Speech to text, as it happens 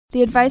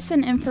The advice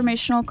and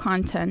informational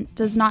content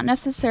does not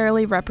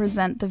necessarily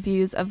represent the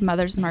views of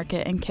Mother's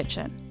Market and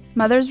Kitchen.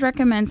 Mother's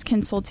recommends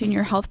consulting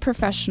your health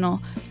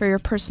professional for your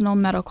personal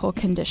medical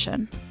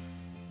condition.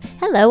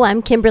 Hello,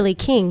 I'm Kimberly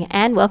King,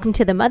 and welcome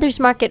to the Mother's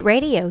Market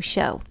Radio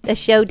Show, a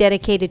show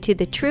dedicated to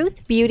the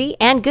truth, beauty,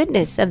 and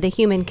goodness of the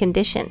human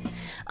condition.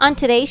 On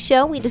today's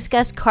show, we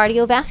discuss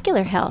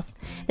cardiovascular health.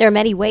 There are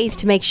many ways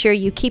to make sure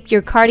you keep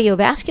your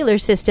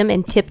cardiovascular system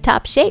in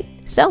tip-top shape,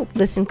 so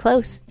listen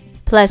close.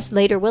 Plus,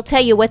 later we'll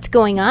tell you what's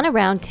going on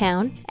around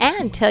town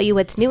and tell you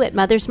what's new at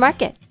Mother's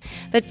Market.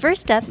 But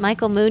first up,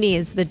 Michael Mooney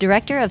is the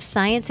Director of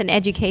Science and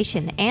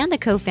Education and the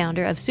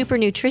co-founder of Super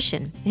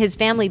Nutrition, his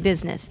family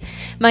business.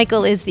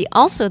 Michael is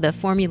also the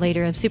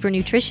formulator of Super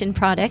Nutrition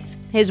products.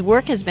 His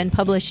work has been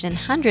published in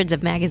hundreds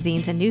of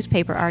magazines and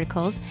newspaper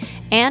articles,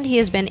 and he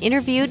has been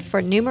interviewed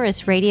for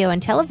numerous radio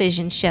and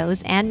television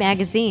shows and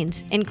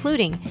magazines,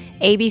 including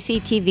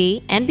ABC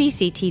TV,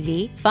 NBC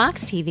TV,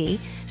 Fox TV,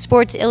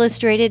 Sports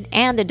Illustrated,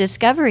 and the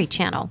Discovery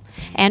Channel.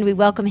 And we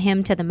welcome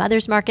him to the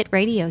Mother's Market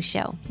Radio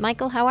Show.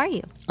 Michael, how are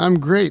you? I'm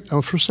great.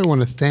 First, I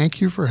want to thank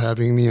you for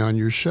having me on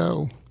your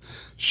show.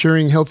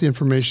 Sharing healthy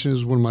information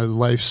is one of my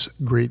life's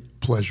great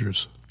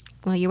pleasures.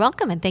 Well, you're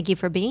welcome, and thank you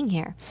for being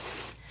here.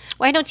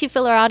 Why don't you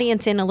fill our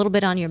audience in a little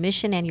bit on your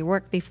mission and your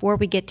work before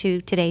we get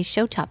to today's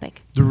show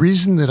topic? The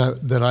reason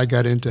that I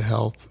got into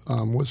health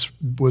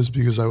was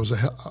because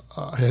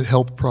I had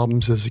health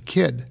problems as a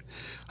kid.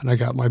 And I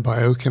got my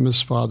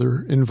biochemist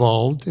father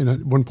involved. And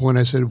at one point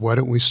I said, why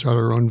don't we start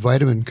our own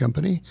vitamin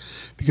company?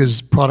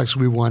 Because products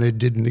we wanted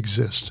didn't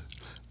exist.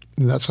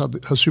 And that's how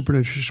Super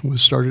Nutrition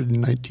was started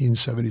in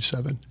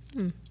 1977.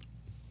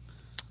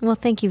 Well,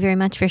 thank you very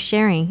much for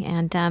sharing.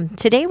 And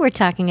today we're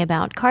talking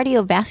about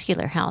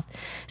cardiovascular health.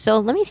 So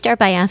let me start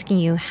by asking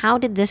you, how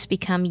did this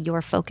become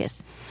your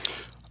focus?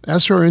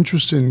 As to our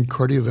interest in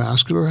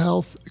cardiovascular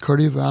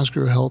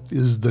health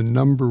is the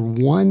number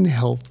one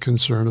health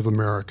concern of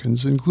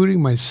Americans,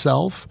 including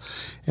myself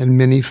and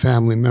many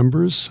family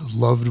members,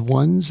 loved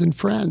ones, and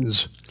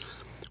friends.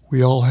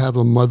 We all have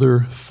a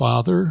mother,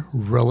 father,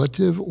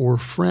 relative, or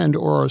friend,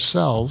 or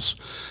ourselves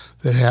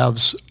that have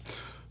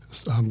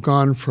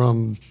gone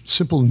from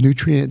simple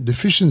nutrient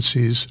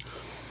deficiencies,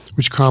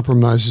 which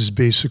compromises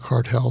basic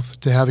heart health,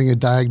 to having a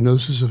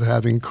diagnosis of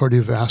having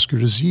cardiovascular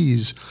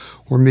disease,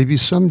 or maybe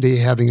someday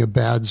having a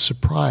bad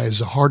surprise,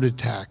 a heart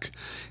attack,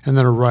 and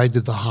then a ride to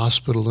the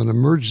hospital, an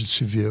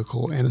emergency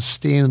vehicle, and a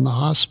stay in the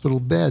hospital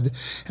bed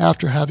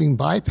after having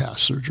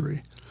bypass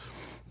surgery.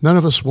 None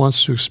of us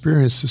wants to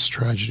experience this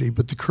tragedy,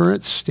 but the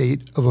current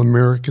state of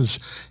America's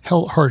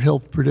heart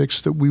health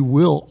predicts that we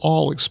will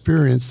all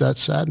experience that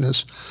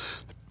sadness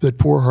that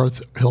poor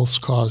heart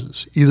health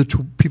causes, either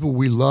to people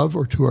we love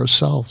or to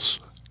ourselves.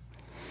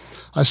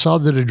 I saw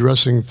that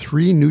addressing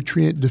 3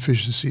 nutrient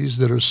deficiencies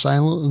that are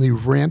silently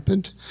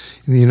rampant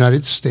in the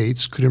United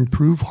States could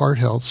improve heart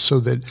health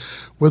so that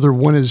whether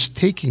one is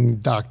taking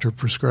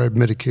doctor-prescribed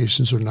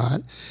medications or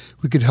not,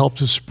 we could help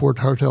to support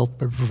heart health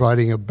by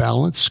providing a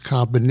balanced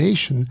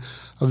combination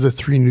of the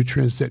 3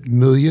 nutrients that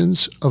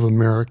millions of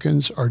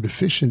Americans are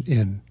deficient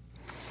in.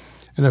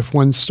 And if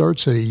one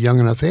starts at a young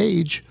enough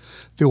age,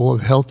 they will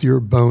have healthier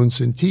bones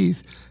and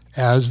teeth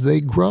as they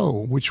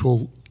grow,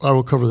 I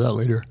will cover that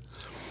later.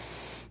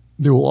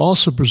 They will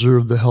also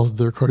preserve the health of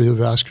their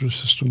cardiovascular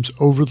systems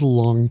over the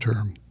long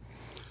term.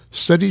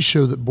 Studies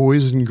show that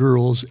boys and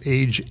girls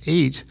age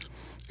 8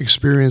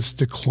 experience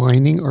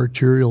declining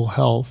arterial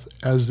health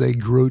as they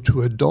grow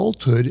to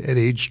adulthood at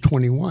age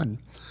 21.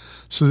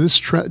 So this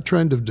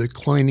trend of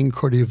declining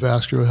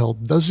cardiovascular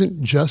health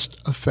doesn't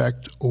just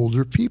affect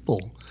older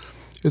people.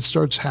 It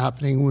starts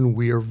happening when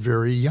we are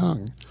very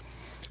young.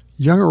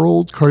 Young or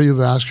old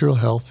cardiovascular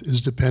health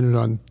is dependent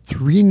on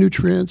 3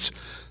 nutrients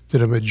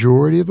that a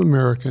majority of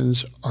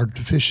Americans are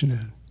deficient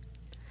in.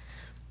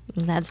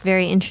 That's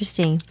very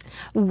interesting.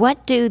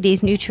 What do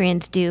these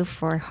nutrients do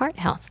for heart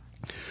health?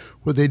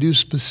 What they do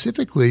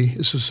specifically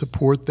is to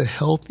support the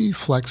healthy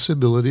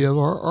flexibility of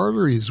our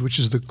arteries, which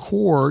is the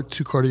core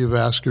to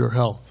cardiovascular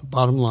health,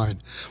 bottom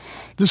line.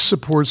 This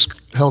supports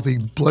healthy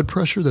blood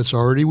pressure that's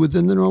already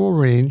within the normal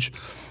range,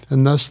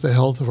 and thus the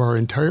health of our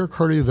entire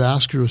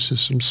cardiovascular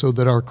system, so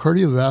that our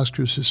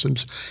cardiovascular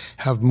systems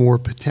have more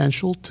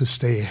potential to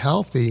stay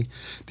healthy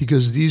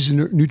because these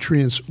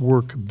nutrients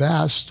work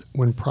best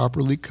when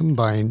properly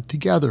combined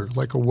together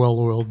like a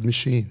well-oiled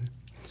machine.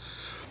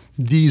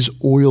 These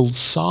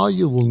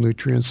oil-soluble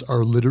nutrients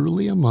are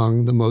literally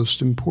among the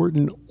most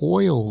important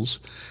oils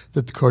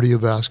that the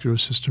cardiovascular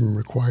system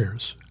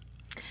requires.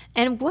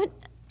 And what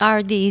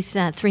are these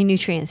 3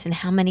 nutrients, and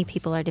how many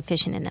people are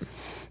deficient in them?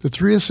 The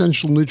 3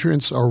 essential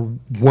nutrients are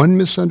one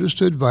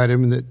misunderstood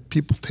vitamin that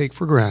people take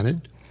for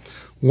granted,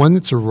 one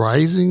that's a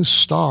rising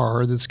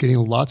star that's getting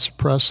lots of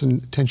press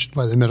and attention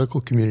by the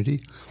medical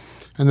community,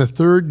 and the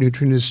third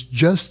nutrient is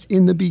just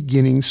in the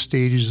beginning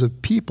stages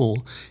of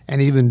people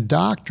and even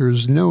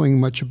doctors knowing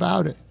much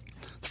about it.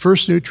 The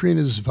first nutrient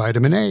is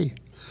vitamin A.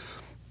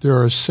 There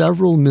are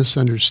several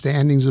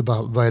misunderstandings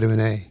about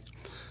vitamin A.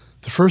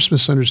 The first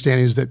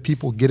misunderstanding is that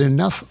people get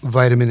enough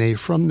vitamin A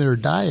from their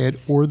diet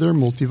or their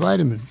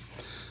multivitamin.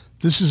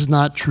 This is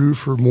not true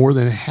for more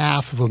than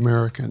half of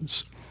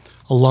Americans.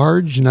 A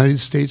large United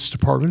States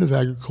Department of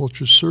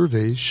Agriculture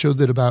survey showed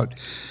that about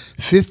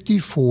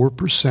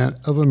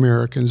 54% of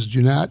Americans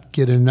do not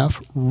get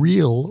enough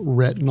real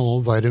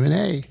retinol vitamin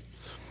A.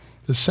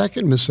 The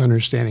second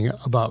misunderstanding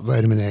about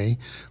vitamin A,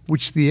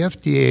 which the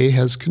FDA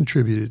has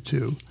contributed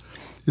to,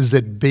 is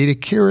that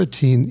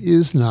beta-carotene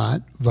is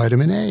not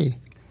vitamin A.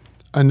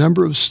 A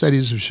number of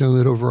studies have shown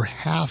that over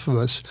half of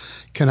us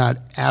cannot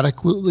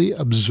adequately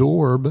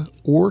absorb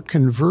or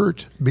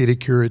convert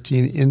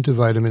beta-carotene into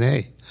vitamin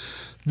A.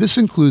 This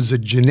includes a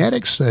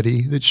genetic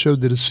study that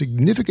showed that a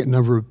significant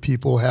number of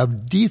people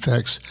have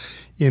defects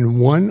in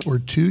one or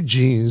two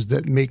genes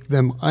that make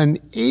them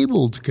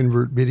unable to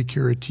convert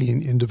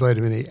beta-carotene into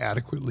vitamin A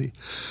adequately.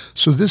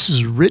 So this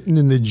is written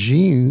in the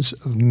genes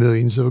of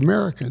millions of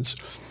Americans.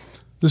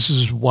 This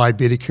is why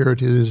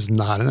beta-carotene is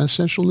not an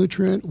essential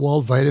nutrient,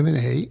 while vitamin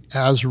A,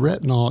 as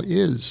retinol,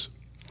 is.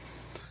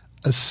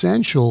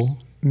 Essential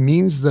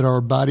means that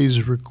our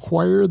bodies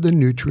require the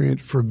nutrient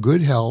for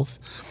good health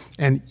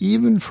and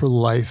even for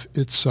life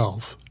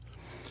itself.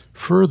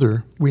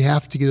 Further, we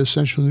have to get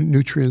essential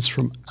nutrients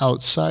from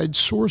outside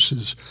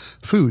sources,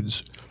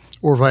 foods,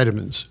 or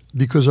vitamins,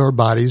 because our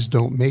bodies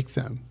don't make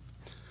them.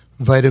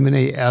 Vitamin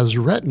A, as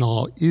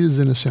retinol, is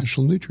an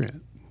essential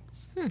nutrient.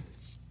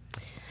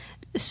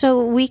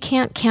 So we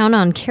can't count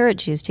on carrot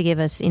juice to give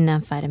us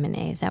enough vitamin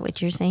A. Is that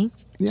what you're saying?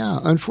 Yeah,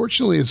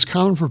 unfortunately, it's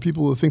common for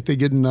people to think they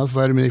get enough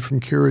vitamin A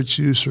from carrot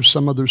juice or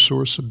some other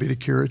source of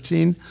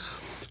beta-carotene.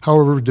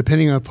 However,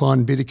 depending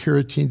upon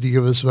beta-carotene to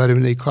give us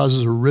vitamin A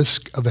causes a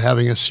risk of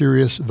having a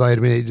serious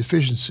vitamin A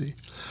deficiency.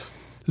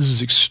 This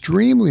is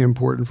extremely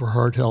important for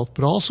heart health,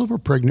 but also for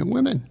pregnant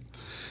women,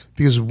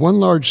 because one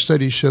large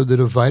study showed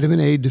that a vitamin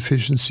A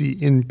deficiency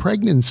in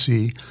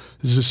pregnancy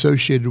is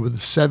associated with a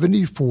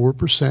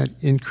 74%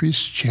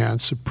 increased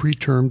chance of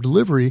preterm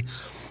delivery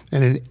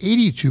and an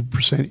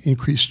 82%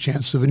 increased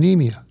chance of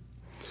anemia.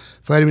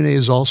 Vitamin A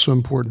is also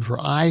important for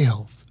eye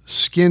health,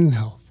 skin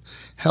health,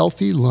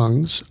 healthy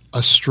lungs,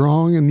 a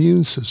strong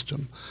immune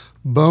system,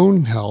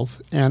 bone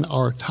health, and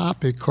our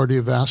topic,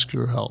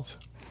 cardiovascular health.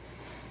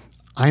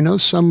 I know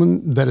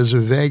someone that is a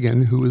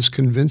vegan who is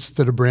convinced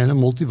that a brand of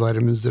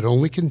multivitamins that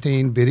only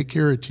contain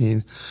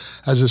beta-carotene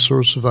as a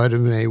source of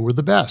vitamin A were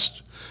the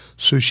best,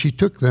 so she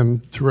took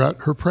them throughout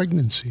her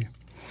pregnancy.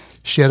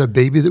 She had a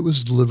baby that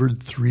was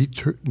delivered 3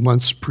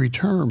 months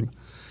preterm.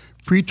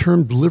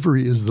 Preterm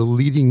delivery is the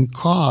leading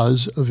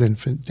cause of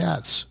infant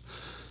deaths.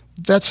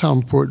 That's how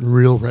important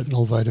real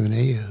retinol vitamin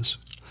A is.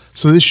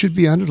 So this should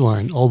be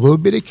underlined. Although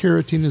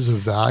beta-carotene is a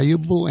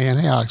valuable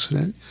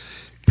antioxidant,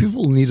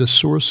 people need a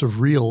source of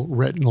real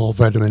retinol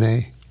vitamin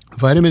A.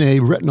 Vitamin A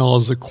retinol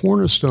is the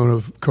cornerstone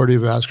of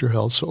cardiovascular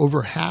health, so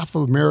over half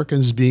of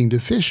Americans being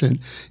deficient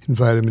in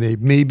vitamin A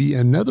may be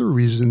another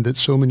reason that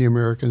so many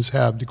Americans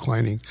have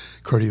declining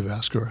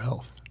cardiovascular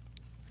health.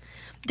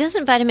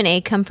 Doesn't vitamin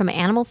A come from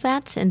animal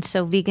fats, and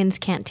so vegans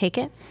can't take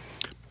it?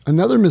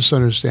 Another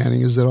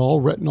misunderstanding is that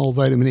all retinol,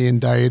 vitamin A,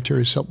 and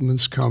dietary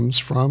supplements comes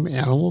from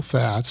animal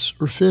fats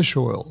or fish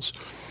oils.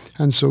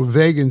 And so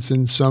vegans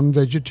and some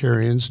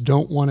vegetarians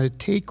don't want to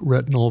take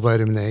retinol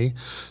vitamin A,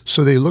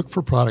 so they look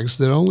for products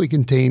that only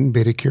contain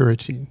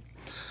beta-carotene.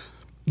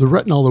 The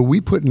retinol that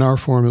we put in our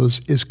formulas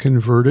is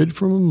converted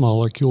from a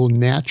molecule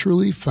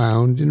naturally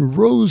found in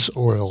rose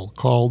oil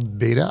called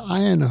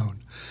beta-ionone,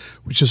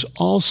 which is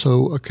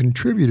also a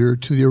contributor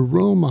to the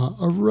aroma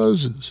of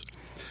roses.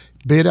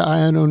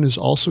 Beta-ionone is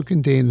also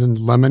contained in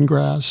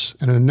lemongrass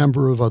and a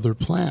number of other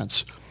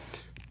plants.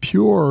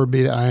 Pure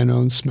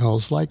beta-ionone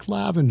smells like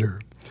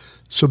lavender.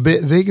 So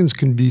vegans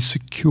can be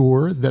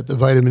secure that the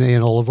vitamin A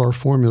in all of our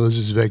formulas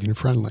is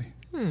vegan-friendly.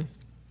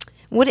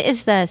 What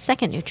is the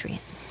second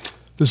nutrient?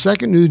 The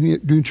second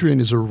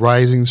nutrient is a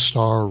rising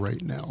star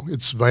right now.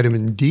 It's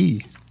vitamin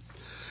D.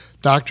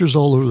 Doctors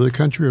all over the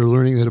country are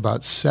learning that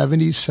about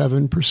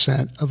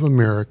 77% of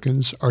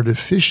Americans are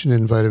deficient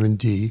in vitamin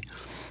D,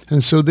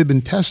 and so they've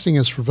been testing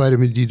us for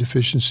vitamin D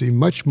deficiency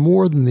much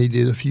more than they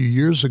did a few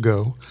years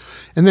ago,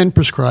 and then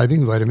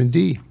prescribing vitamin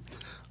D.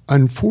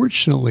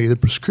 Unfortunately, the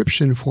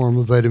prescription form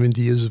of vitamin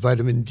D is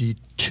vitamin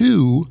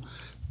D2,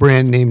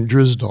 brand name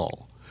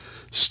Drisdol.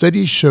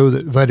 Studies show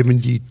that vitamin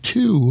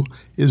D2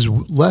 is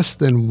less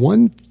than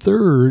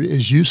 1/3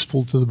 as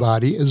useful to the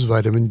body as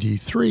vitamin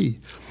D3.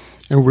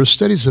 And where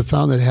studies have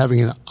found that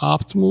having an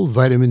optimal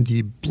vitamin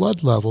D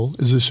blood level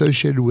is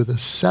associated with a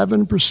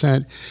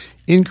 7%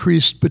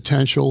 increased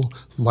potential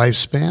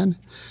lifespan,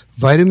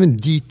 vitamin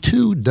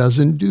D2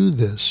 doesn't do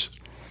this.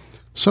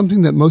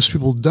 Something that most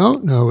people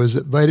don't know is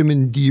that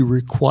vitamin D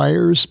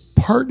requires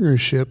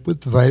partnership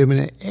with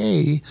vitamin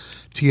A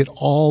to get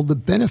all the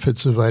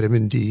benefits of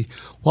vitamin D,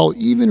 while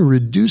even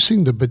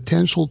reducing the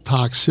potential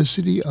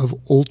toxicity of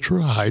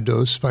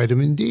ultra-high-dose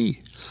vitamin D.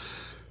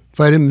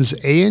 Vitamins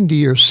A and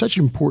D are such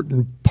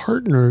important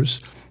partners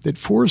that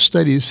 4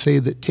 studies say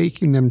that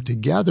taking them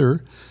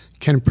together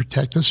can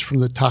protect us from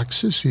the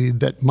toxicity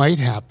that might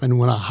happen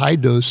when a high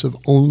dose of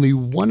only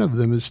one of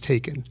them is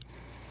taken.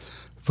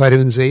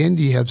 Vitamins A and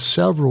D have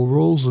several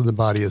roles in the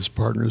body as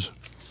partners.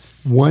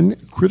 One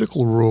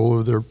critical role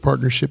of their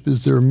partnership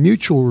is their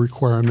mutual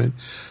requirement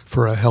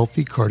for a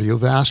healthy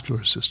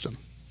cardiovascular system.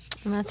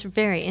 Well, that's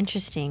very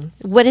interesting.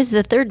 What is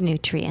the third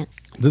nutrient?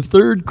 The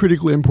third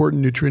critically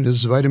important nutrient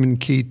is vitamin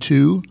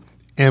K2,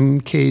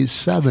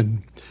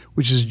 MK7,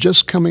 which is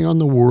just coming on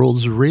the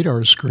world's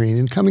radar screen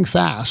and coming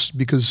fast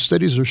because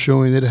studies are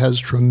showing that it has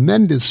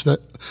tremendous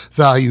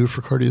value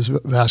for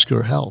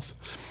cardiovascular health.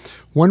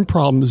 One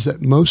problem is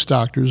that most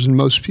doctors and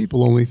most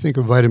people only think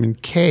of vitamin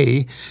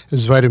K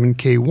as vitamin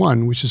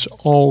K1, which is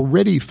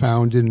already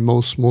found in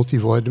most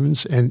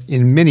multivitamins and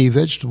in many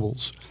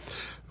vegetables.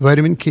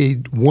 Vitamin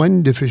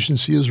K1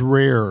 deficiency is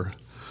rare.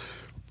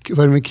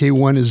 Vitamin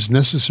K1 is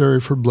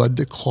necessary for blood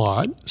to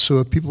clot, so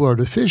if people are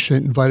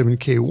deficient in vitamin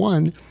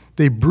K1,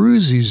 they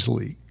bruise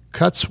easily,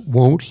 cuts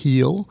won't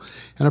heal,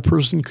 and a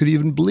person could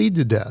even bleed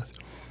to death.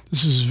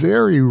 This is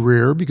very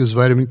rare because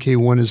vitamin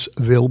K1 is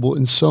available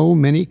in so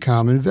many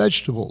common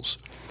vegetables.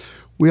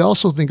 We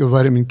also think of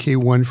vitamin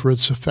K1 for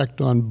its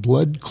effect on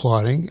blood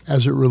clotting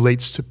as it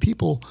relates to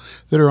people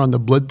that are on the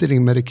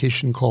blood-thinning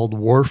medication called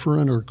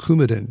warfarin or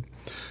Coumadin,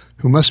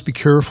 who must be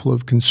careful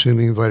of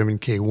consuming vitamin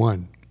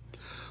K1.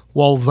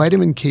 While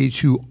vitamin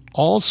K2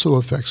 also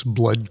affects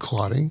blood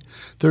clotting,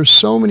 there are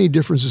so many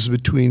differences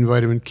between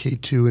vitamin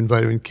K2 and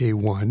vitamin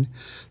K1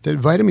 that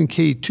vitamin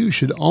K2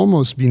 should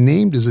almost be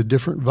named as a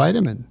different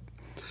vitamin.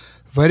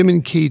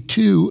 Vitamin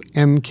K2,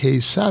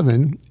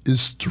 MK7,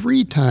 is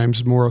 3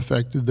 times more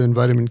effective than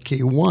vitamin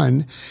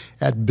K1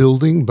 at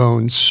building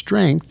bone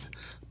strength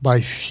by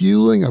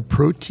fueling a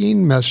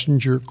protein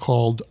messenger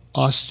called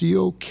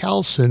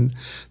osteocalcin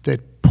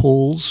that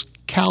pulls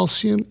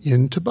calcium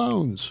into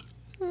bones.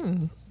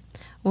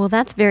 Well,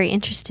 that's very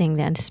interesting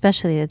then,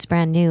 especially that it's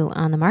brand new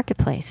on the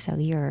marketplace. So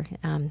you're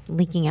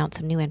leaking out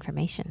some new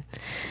information.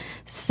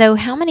 So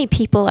how many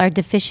people are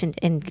deficient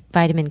in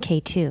vitamin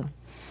K2?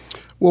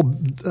 Well,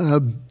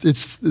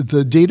 it's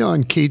the data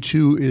on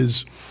K2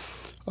 is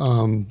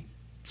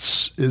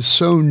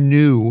so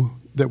new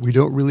that we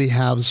don't really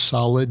have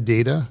solid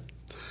data.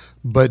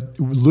 But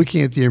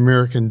looking at the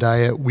American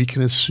diet, we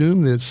can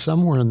assume that it's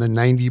somewhere in the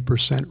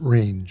 90%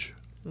 range.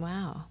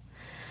 Wow.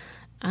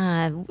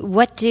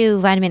 What do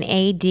vitamin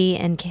A, D,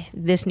 and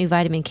this new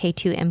vitamin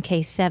K2,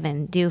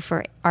 MK7 do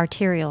for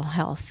arterial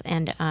health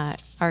and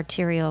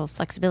arterial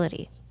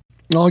flexibility?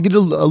 I'll get a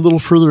little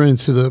further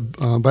into the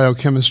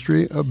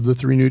biochemistry of the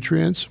 3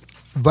 nutrients.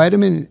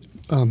 Vitamin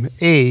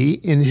A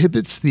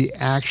inhibits the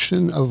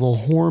action of a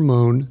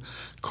hormone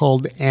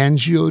called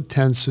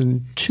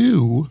angiotensin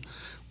II,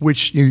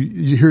 which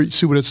you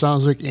see what it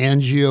sounds like,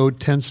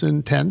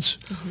 angiotensin, tense?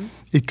 Mm-hmm.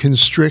 It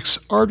constricts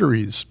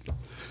arteries.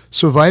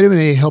 So vitamin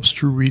A helps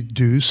to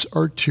reduce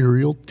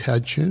arterial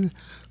tension,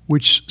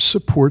 which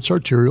supports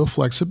arterial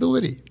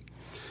flexibility.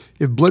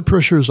 If blood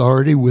pressure is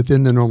already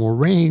within the normal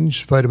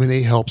range, vitamin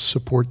A helps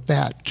support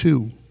that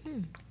too.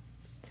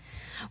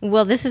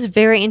 Well, this is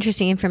very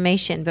interesting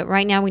information, but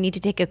right now we need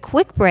to take a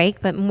quick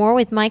break, but more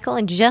with Michael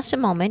in just a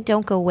moment.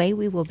 Don't go away.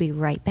 We will be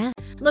right back.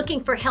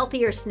 Looking for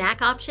healthier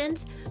snack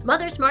options?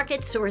 Mother's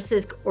Market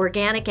sources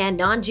organic and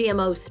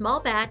non-GMO small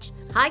batch,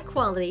 high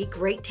quality,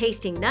 great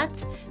tasting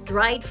nuts,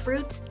 dried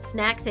fruits,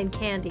 snacks, and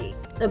candy.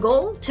 The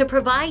goal? To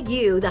provide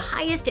you the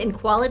highest in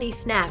quality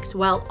snacks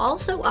while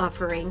also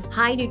offering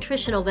high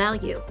nutritional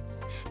value.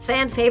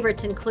 Fan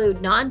favorites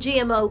include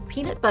non-GMO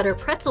peanut butter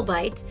pretzel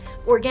bites,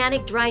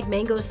 organic dried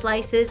mango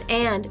slices,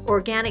 and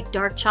organic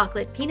dark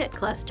chocolate peanut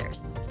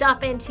clusters.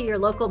 Stop into your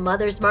local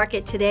Mother's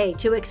Market today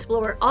to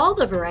explore all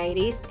the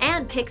varieties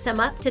and pick some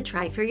up to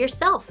try for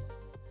yourself.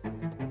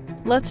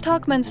 Let's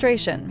talk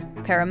menstruation,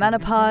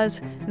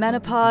 perimenopause,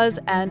 menopause,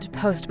 and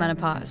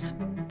postmenopause.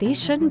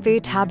 These shouldn't be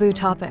taboo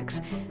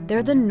topics.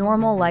 They're the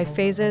normal life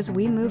phases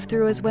we move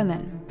through as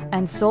women.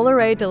 And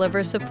Solaray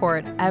delivers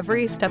support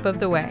every step of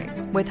the way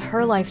with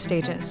her life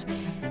stages.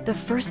 The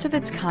first of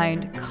its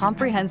kind,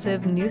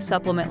 comprehensive new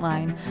supplement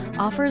line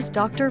offers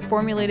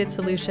doctor-formulated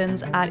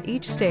solutions at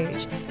each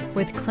stage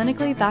with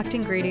clinically backed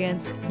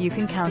ingredients you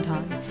can count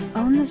on.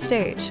 Own the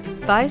stage.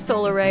 Buy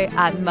Solaray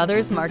at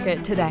Mother's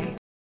Market today.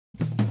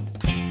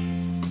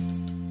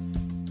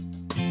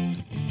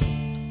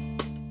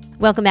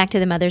 Welcome back to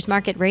the Mother's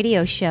Market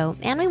Radio Show.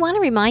 And we want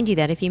to remind you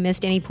that if you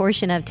missed any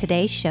portion of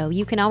today's show,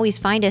 you can always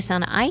find us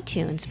on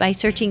iTunes by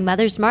searching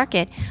Mother's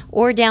Market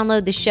or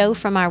download the show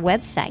from our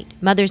website,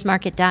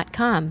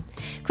 mothersmarket.com.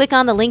 Click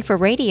on the link for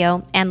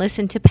radio and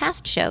listen to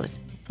past shows.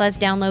 Plus,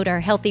 download our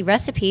healthy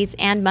recipes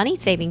and money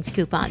savings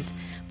coupons,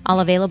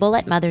 all available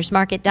at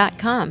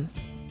mothersmarket.com.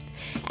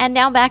 And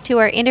now back to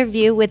our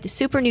interview with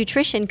Super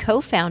Nutrition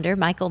co-founder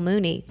Michael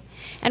Mooney.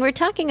 And we're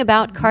talking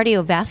about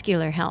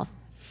cardiovascular health.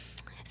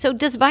 So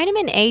does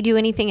vitamin A do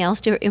anything else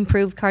to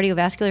improve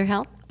cardiovascular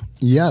health?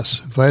 Yes.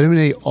 Vitamin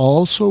A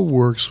also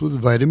works with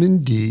vitamin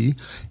D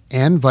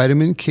and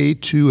vitamin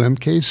K2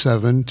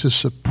 MK7 to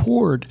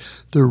support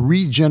the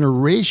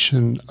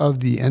regeneration of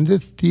the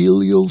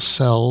endothelial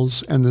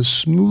cells and the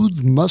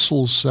smooth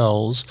muscle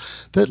cells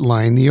that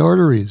line the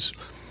arteries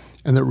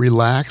and that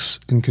relax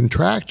and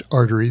contract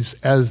arteries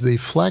as they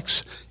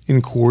flex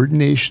in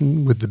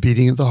coordination with the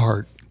beating of the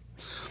heart.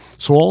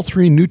 So all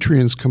three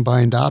nutrients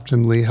combined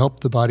optimally help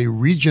the body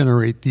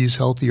regenerate these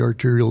healthy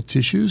arterial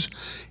tissues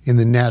in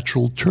the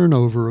natural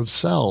turnover of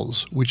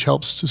cells, which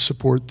helps to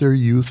support their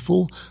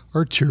youthful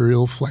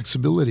arterial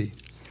flexibility.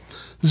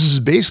 This is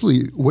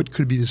basically what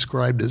could be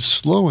described as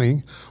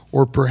slowing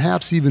or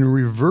perhaps even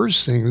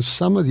reversing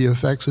some of the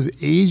effects of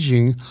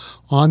aging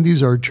on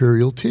these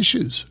arterial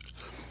tissues.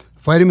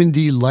 Vitamin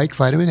D, like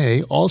vitamin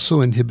A, also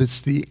inhibits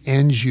the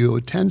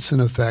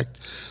angiotensin effect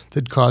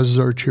that causes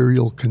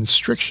arterial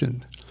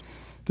constriction.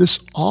 This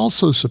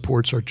also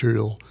supports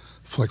arterial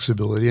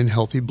flexibility and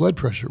healthy blood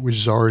pressure, which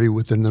is already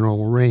within the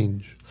normal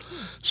range.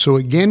 So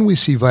again, we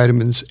see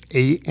vitamins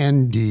A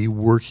and D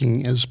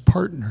working as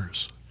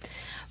partners.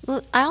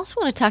 Well, I also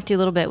want to talk to you a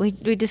little bit. We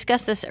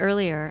discussed this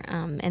earlier,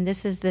 and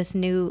this is this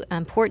new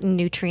important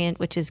nutrient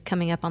which is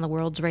coming up on the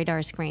world's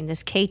radar screen,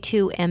 this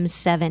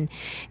K2M7.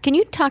 Can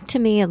you talk to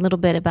me a little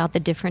bit about the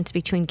difference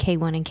between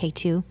K1 and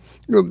K2?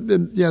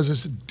 As I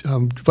said,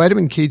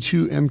 vitamin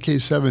K2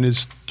 MK7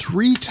 is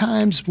 3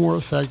 times more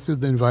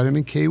effective than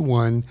vitamin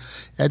K1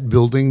 at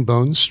building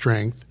bone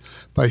strength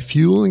by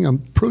fueling a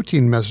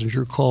protein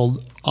messenger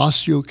called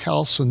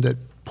osteocalcin that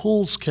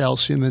pulls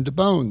calcium into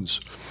bones.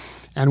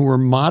 And where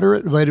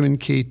moderate vitamin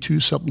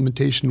K2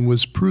 supplementation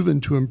was proven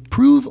to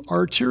improve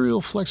arterial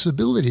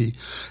flexibility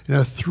in a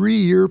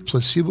 3-year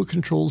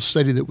placebo-controlled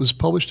study that was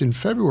published in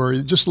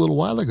February, just a little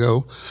while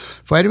ago,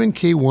 vitamin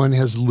K1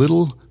 has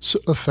little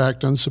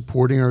effect on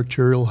supporting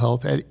arterial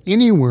health at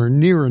anywhere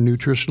near a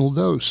nutritional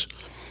dose.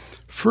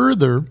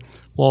 Further,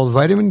 while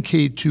vitamin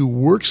K2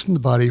 works in the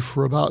body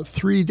for about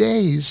 3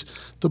 days,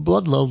 the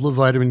blood level of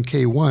vitamin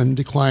K1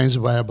 declines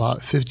by about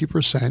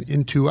 50%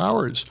 in 2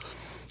 hours.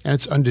 And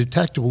it's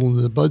undetectable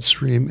in the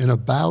bloodstream in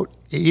about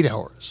 8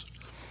 hours.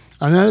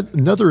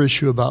 Another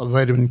issue about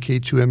vitamin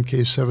K2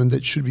 MK7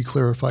 that should be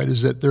clarified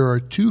is that there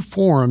are 2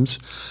 forms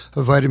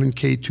of vitamin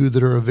K2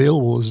 that are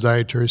available as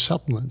dietary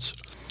supplements.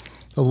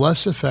 The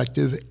less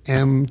effective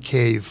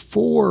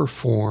MK4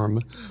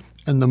 form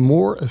and the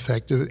more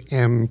effective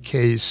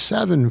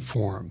MK7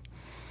 form.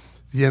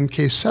 The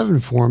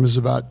MK7 form is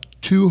about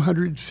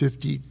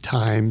 250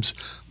 times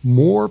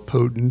more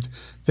potent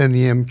than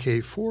the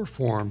MK4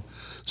 form.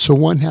 So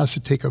one has to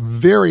take a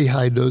very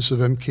high dose of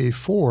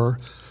MK4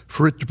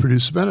 for it to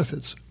produce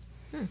benefits.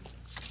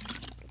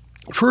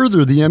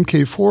 Further, the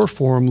MK4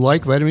 form,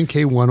 like vitamin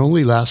K1,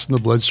 only lasts in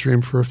the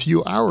bloodstream for a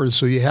few hours,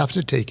 so you have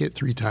to take it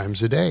 3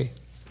 times a day.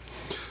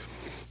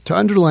 To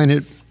underline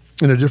it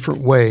in a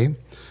different way,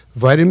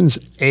 vitamins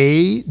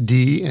A,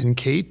 D, and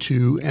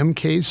K2,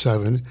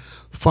 MK7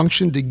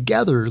 function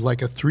together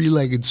like a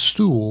 3-legged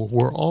stool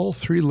where all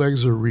 3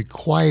 legs are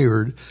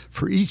required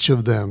for each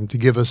of them to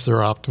give us their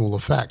optimal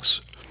effects.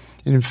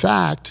 And in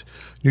fact,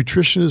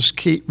 nutritionist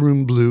Kate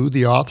Room Blue,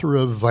 the author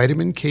of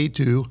Vitamin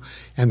K2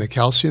 and the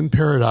Calcium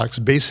Paradox,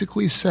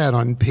 basically said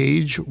on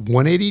page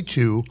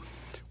 182,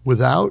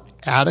 without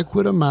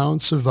adequate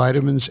amounts of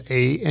vitamins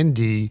A and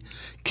D,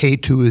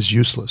 K2 is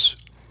useless.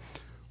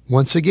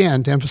 Once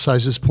again, to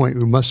emphasize this point,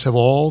 we must have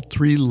all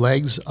 3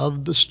 legs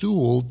of the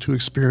stool to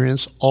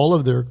experience all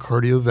of their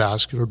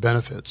cardiovascular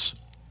benefits.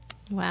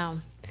 Wow.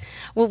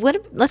 Well,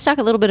 let's talk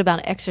a little bit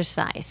about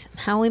exercise.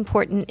 How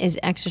important is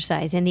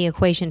exercise in the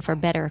equation for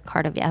better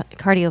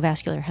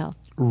cardiovascular health?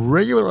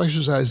 Regular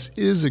exercise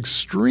is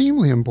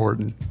extremely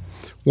important.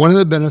 One of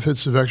the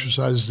benefits of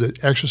exercise is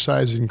that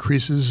exercise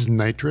increases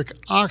nitric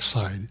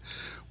oxide,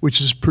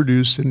 which is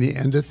produced in the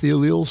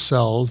endothelial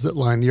cells that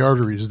line the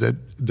arteries that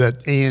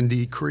A and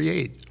D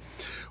create.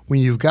 When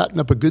you've gotten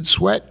up a good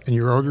sweat and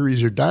your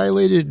arteries are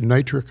dilated,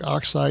 nitric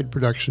oxide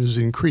production is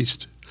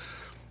increased.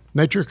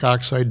 Nitric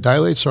oxide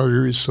dilates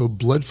arteries so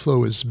blood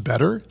flow is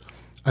better.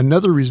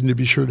 Another reason to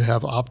be sure to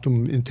have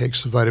optimum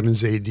intakes of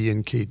vitamins A, D,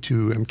 and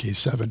K2,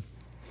 MK7.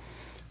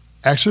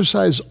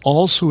 Exercise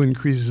also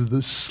increases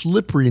the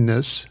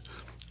slipperiness,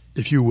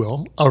 if you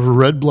will, of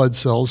red blood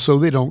cells so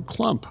they don't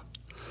clump.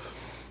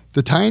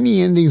 The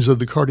tiny endings of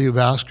the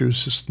cardiovascular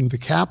system, the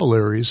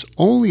capillaries,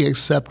 only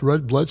accept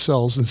red blood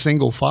cells in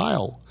single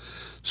file.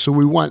 So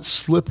we want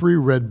slippery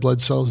red blood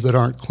cells that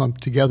aren't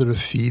clumped together to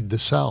feed the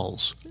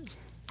cells.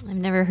 I've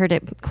never heard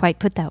it quite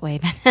put that way,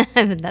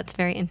 but that's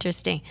very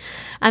interesting.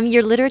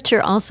 Your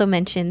literature also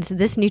mentions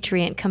this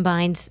nutrient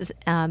combines,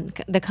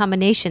 the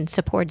combination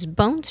supports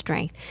bone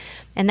strength,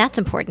 and that's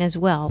important as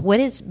well. What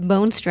is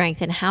bone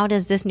strength, and how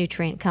does this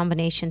nutrient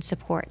combination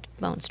support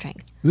bone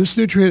strength? This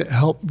nutrient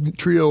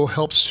trio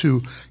helps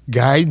to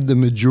guide the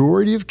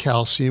majority of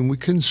calcium we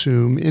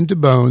consume into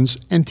bones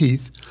and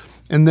teeth,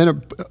 and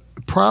then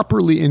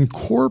properly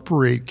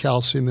incorporate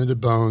calcium into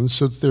bones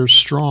so that they're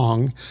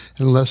strong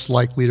and less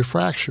likely to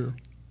fracture.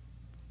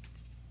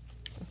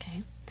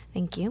 Okay,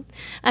 thank you.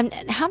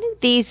 How do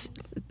these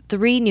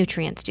 3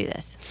 nutrients do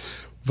this?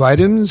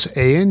 Vitamins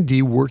A and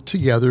D work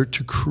together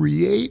to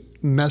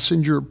create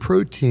messenger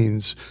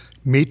proteins,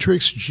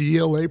 matrix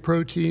GLA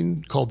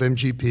protein called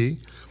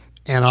MGP,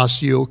 and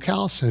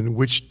osteocalcin,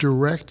 which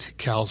direct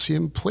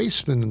calcium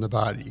placement in the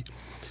body.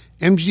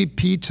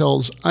 MGP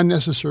tells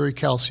unnecessary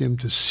calcium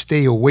to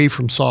stay away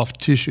from soft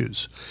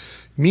tissues.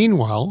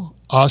 Meanwhile,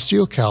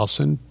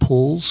 osteocalcin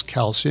pulls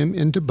calcium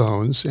into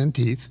bones and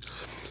teeth,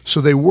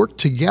 so they work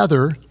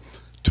together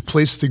to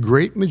place the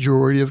great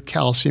majority of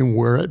calcium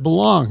where it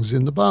belongs,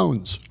 in the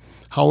bones.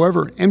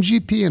 However,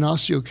 MGP and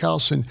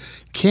osteocalcin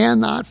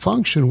cannot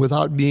function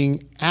without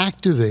being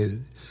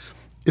activated.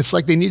 It's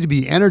like they need to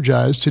be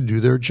energized to do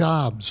their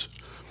jobs.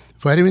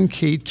 Vitamin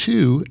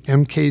K2,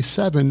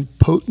 MK7,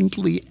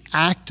 potently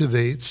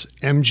activates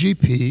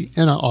MGP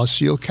and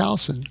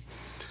osteocalcin.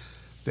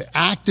 The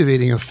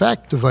activating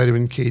effect of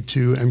vitamin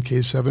K2,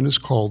 MK7 is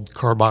called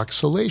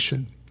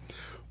carboxylation.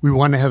 We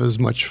want to have as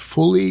much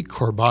fully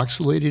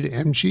carboxylated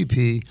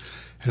MGP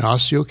and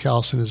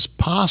osteocalcin as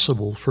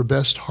possible for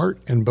best heart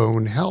and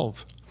bone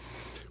health.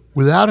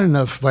 Without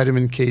enough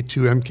vitamin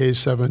K2,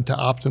 MK7 to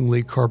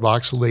optimally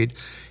carboxylate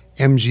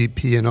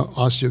MGP and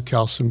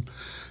osteocalcin,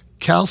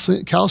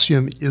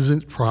 calcium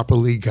isn't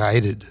properly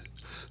guided.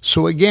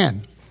 So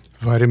again,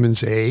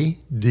 vitamins A,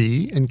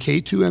 D, and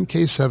K2,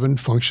 MK7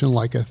 function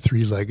like a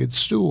three-legged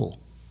stool.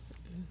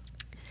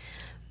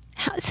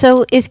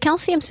 So is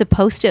calcium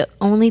supposed to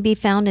only be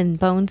found in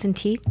bones and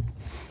teeth?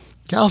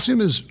 Calcium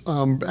is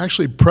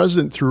actually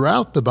present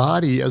throughout the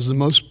body as the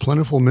most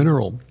plentiful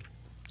mineral.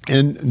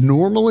 In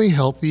normally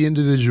healthy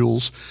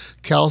individuals,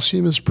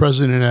 calcium is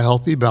present in a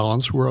healthy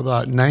balance where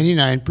about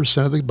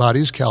 99% of the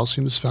body's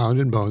calcium is found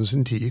in bones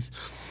and teeth.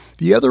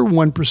 The other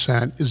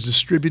 1% is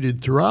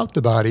distributed throughout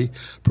the body,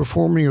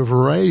 performing a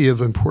variety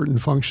of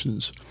important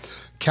functions.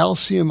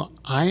 Calcium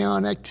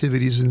ion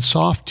activities in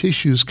soft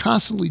tissues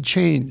constantly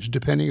change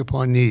depending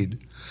upon need,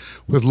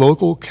 with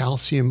local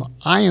calcium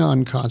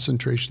ion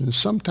concentrations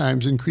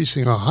sometimes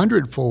increasing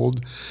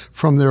 100-fold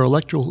from their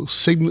electrical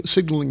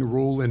signaling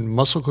role in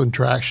muscle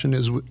contraction,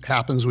 as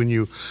happens when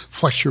you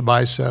flex your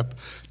bicep,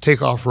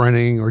 take off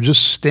running, or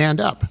just stand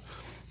up,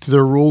 to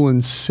their role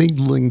in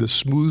signaling the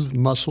smooth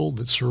muscle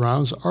that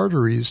surrounds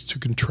arteries to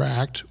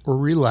contract or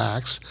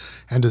relax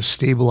and to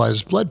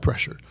stabilize blood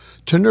pressure,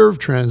 to nerve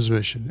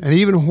transmission, and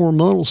even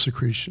hormonal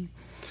secretion.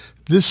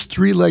 This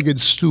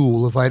three-legged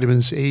stool of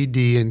vitamins A,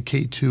 D, and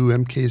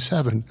K2,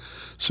 MK7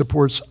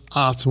 supports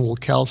optimal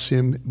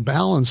calcium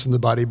balance in the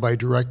body by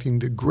directing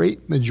the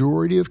great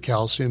majority of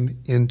calcium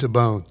into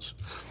bones.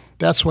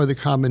 That's why the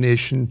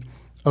combination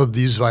of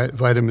these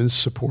vitamins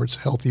supports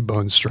healthy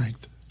bone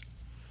strength.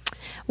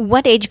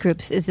 What age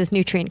groups is this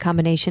nutrient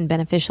combination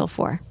beneficial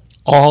for?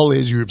 All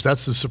age groups,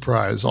 that's the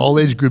surprise. All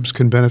age groups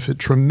can benefit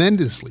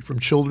tremendously, from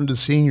children to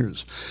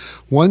seniors.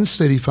 One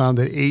study found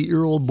that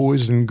 8-year-old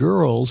boys and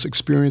girls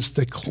experienced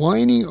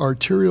declining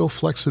arterial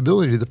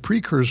flexibility, the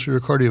precursor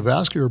to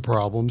cardiovascular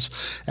problems,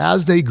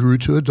 as they grew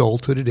to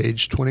adulthood at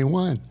age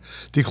 21.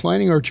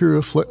 Declining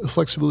arterial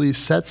flexibility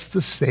sets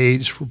the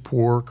stage for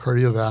poor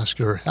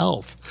cardiovascular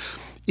health.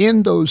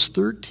 In those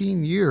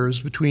 13 years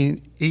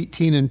between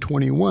 18 and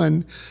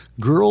 21,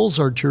 girls'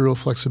 arterial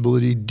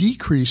flexibility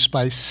decreased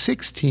by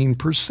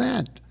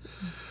 16%,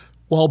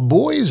 while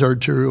boys'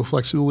 arterial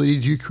flexibility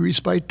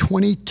decreased by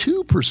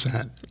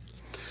 22%.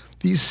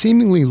 These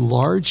seemingly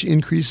large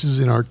decreases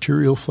in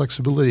arterial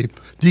flexibility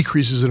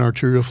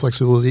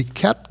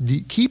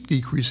keep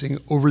decreasing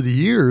over the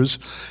years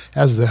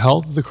as the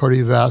health of the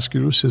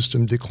cardiovascular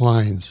system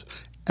declines,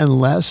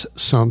 unless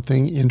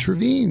something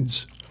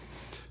intervenes.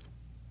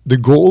 The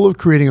goal of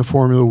creating a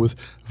formula with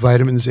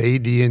vitamins A,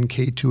 D, and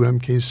K2,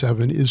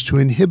 MK7 is to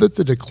inhibit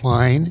the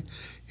decline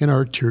in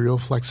arterial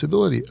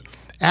flexibility,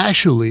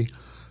 actually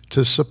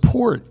to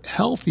support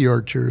healthy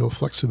arterial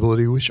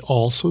flexibility, which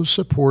also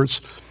supports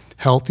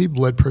healthy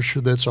blood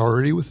pressure that's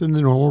already within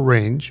the normal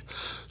range.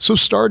 So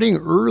starting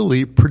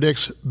early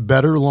predicts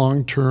better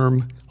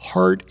long-term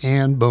heart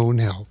and bone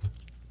health.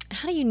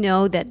 How do you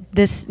know that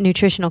this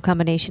nutritional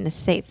combination is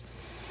safe?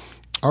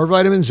 Our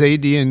vitamins A,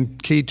 D,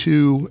 and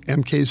K2,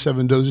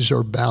 MK7 doses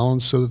are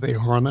balanced so that they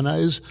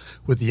harmonize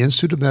with the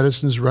Institute of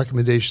Medicine's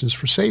recommendations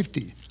for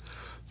safety.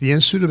 The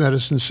Institute of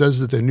Medicine says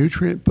that the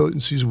nutrient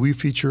potencies we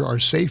feature are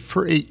safe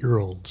for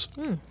 8-year-olds.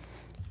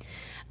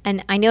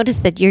 And I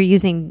noticed that you're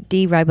using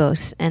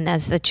D-ribose and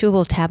as the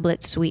chewable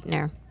tablet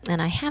sweetener.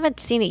 And I haven't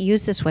seen it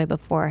used this way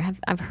before.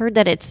 I've heard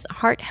that it's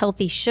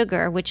heart-healthy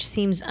sugar, which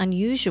seems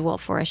unusual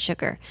for a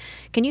sugar.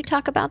 Can you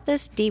talk about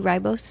this,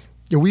 D-ribose?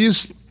 Yeah, we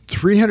use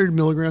 300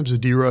 milligrams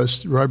of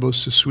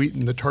D-ribose to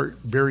sweeten the tart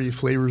berry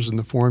flavors in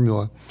the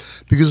formula.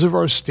 Because of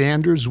our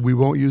standards, we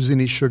won't use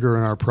any sugar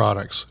in our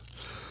products.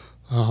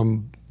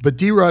 But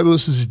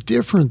D-ribose is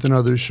different than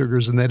other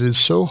sugars in that it is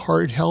so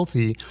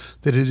heart-healthy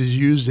that it is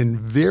used in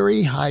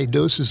very high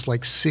doses,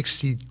 like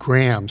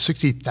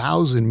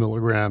 60,000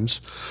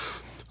 milligrams,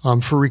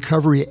 for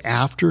recovery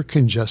after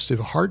congestive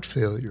heart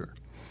failure.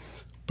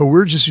 But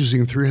we're just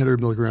using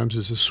 300 milligrams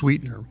as a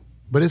sweetener.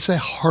 But it's a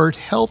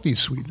heart-healthy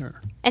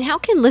sweetener. And how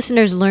can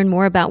listeners learn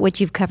more about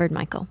what you've covered,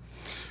 Michael?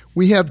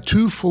 We have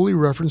 2 fully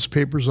referenced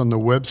papers on the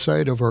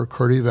website of our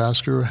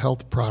cardiovascular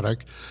health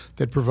product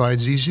that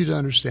provides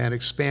easy-to-understand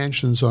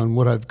expansions on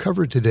what I've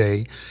covered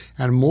today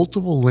and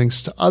multiple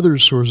links to other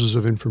sources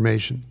of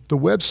information. The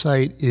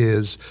website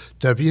is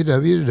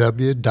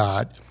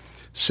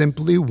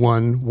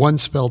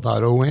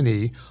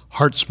www.simply1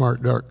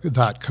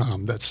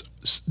 heartsmart.com. That's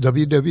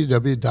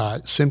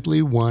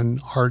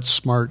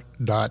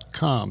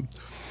www.simply1heartsmart.com.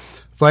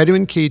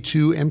 Vitamin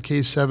K2,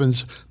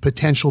 MK7's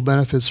potential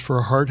benefits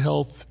for heart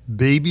health,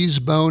 babies'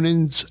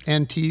 bones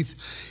and teeth,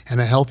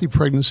 and a healthy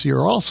pregnancy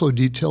are also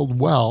detailed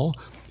well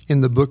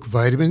in the book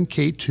Vitamin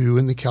K2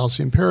 and the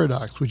Calcium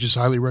Paradox, which is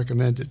highly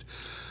recommended.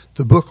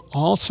 The book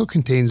also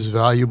contains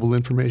valuable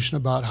information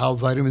about how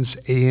vitamins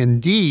A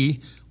and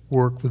D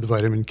work with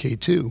vitamin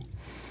K2.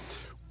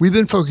 We've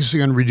been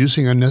focusing on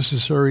reducing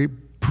unnecessary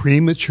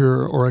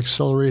premature or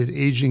accelerated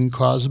aging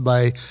caused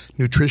by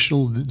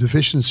nutritional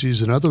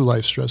deficiencies and other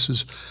life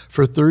stresses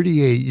for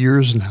 38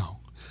 years now.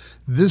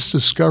 This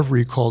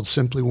discovery, called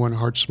Simply One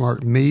Heart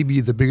Smart, may be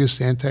the biggest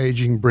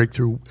anti-aging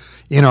breakthrough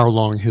in our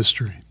long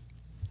history.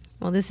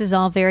 Well, this is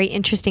all very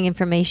interesting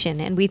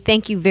information, and we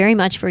thank you very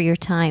much for your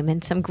time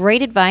and some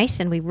great advice,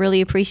 and we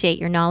really appreciate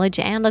your knowledge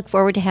and look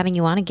forward to having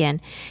you on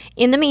again.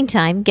 In the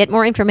meantime, get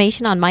more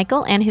information on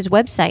Michael and his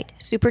website,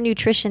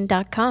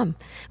 supernutrition.com.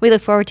 We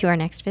look forward to our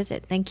next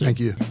visit. Thank you. Thank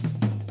you.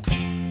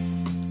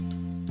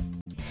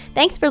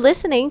 Thanks for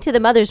listening to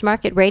the Mother's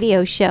Market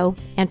Radio Show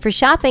and for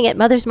shopping at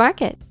Mother's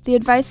Market. The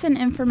advice and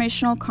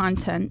informational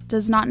content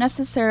does not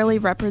necessarily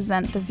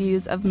represent the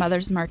views of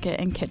Mother's Market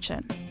and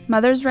Kitchen.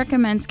 Mother's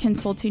recommends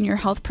consulting your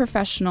health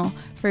professional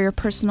for your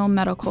personal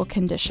medical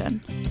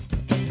condition.